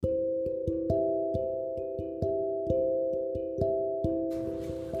Hi.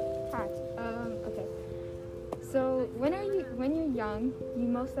 Okay. So when you're young, you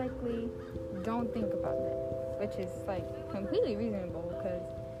most likely don't think about that, which is like completely reasonable. Because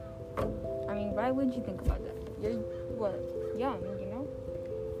I mean, why would you think about that? You're what, young, you know.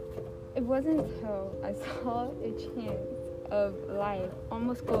 It wasn't until I saw a chance of life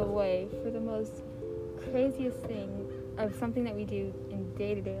almost go away for the most craziest thing of something that we do in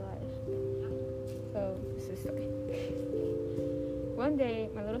day-to-day life. So this is a story. One day,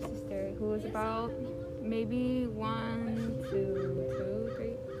 my little sister, who was about maybe 1 to 2,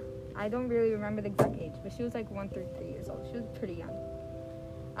 3, I don't really remember the exact age, but she was like 1 through 3 years old. She was pretty young.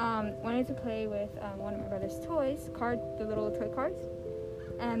 Wanted to play with one of my brother's toys, the little toy cars,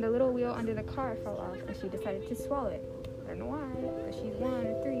 and the little wheel under the car fell off, and she decided to swallow it. I don't know why, but she's 1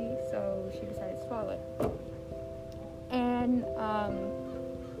 or 3, so she decided to swallow it. And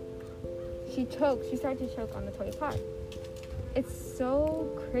she choked. She started to choke on the toy car. It's so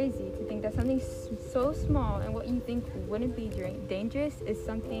crazy to think that something so small and what you think wouldn't be dangerous is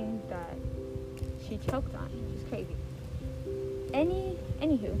something that she choked on. It's crazy.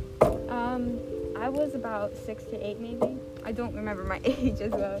 Anywho, I was about 6 to 8 maybe. I don't remember my age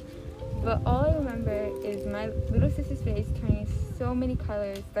as well. But all I remember is my little sister's face turning so many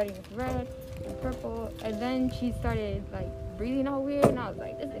colors, starting with red and purple, and then she started like breathing all weird, and I was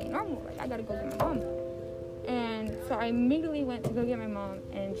like, this ain't normal. Like, I gotta go get my mom. And so I immediately went to go get my mom,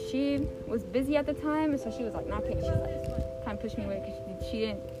 and she was busy at the time, and so she was like not paying. She was like kind of pushed me away because she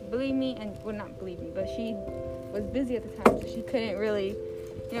didn't believe me, and well, not believe me, but she was busy at the time, so she couldn't really,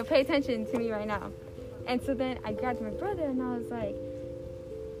 pay attention to me right now. And so then I grabbed my brother, and I was like,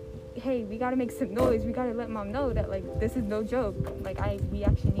 hey, we gotta make some noise. We gotta let mom know that like this is no joke. Like we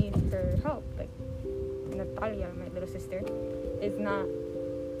actually need her help. Like Natalia, my little sister, is not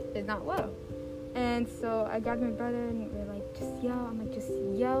well. And so I grabbed my brother, and we're like, just yell. I'm like, just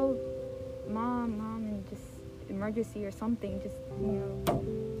yell, mom, and just emergency or something, just,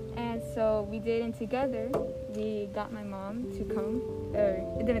 And so we did, and together we got my mom to come.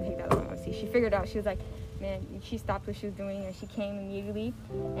 It didn't take that long, obviously. She figured out. She was like, man, she stopped what she was doing, and she came immediately,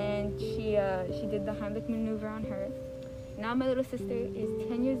 and she did the Heimlich maneuver on her. Now my little sister is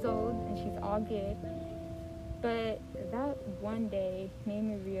 10 years old, and she's all good. But that one day made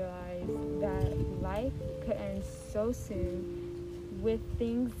me realize that life could end so soon with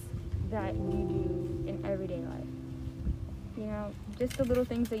things that you do in everyday life. Just the little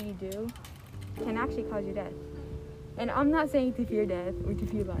things that you do can actually cause you death. And I'm not saying to fear death or to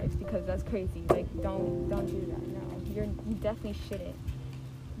fear life, because that's crazy. Like, don't do that. No, you definitely shouldn't.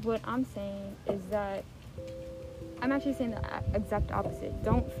 What I'm saying is that I'm actually saying the exact opposite.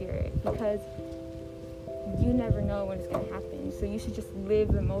 Don't fear it, because you never know when it's going to happen. So you should just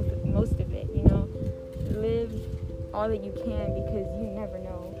live the most of it, Live all that you can, because you never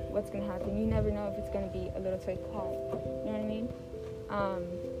know what's going to happen. You never know if it's going to be a little toy car. You know what I mean?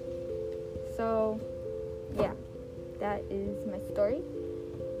 So, yeah, that is my story.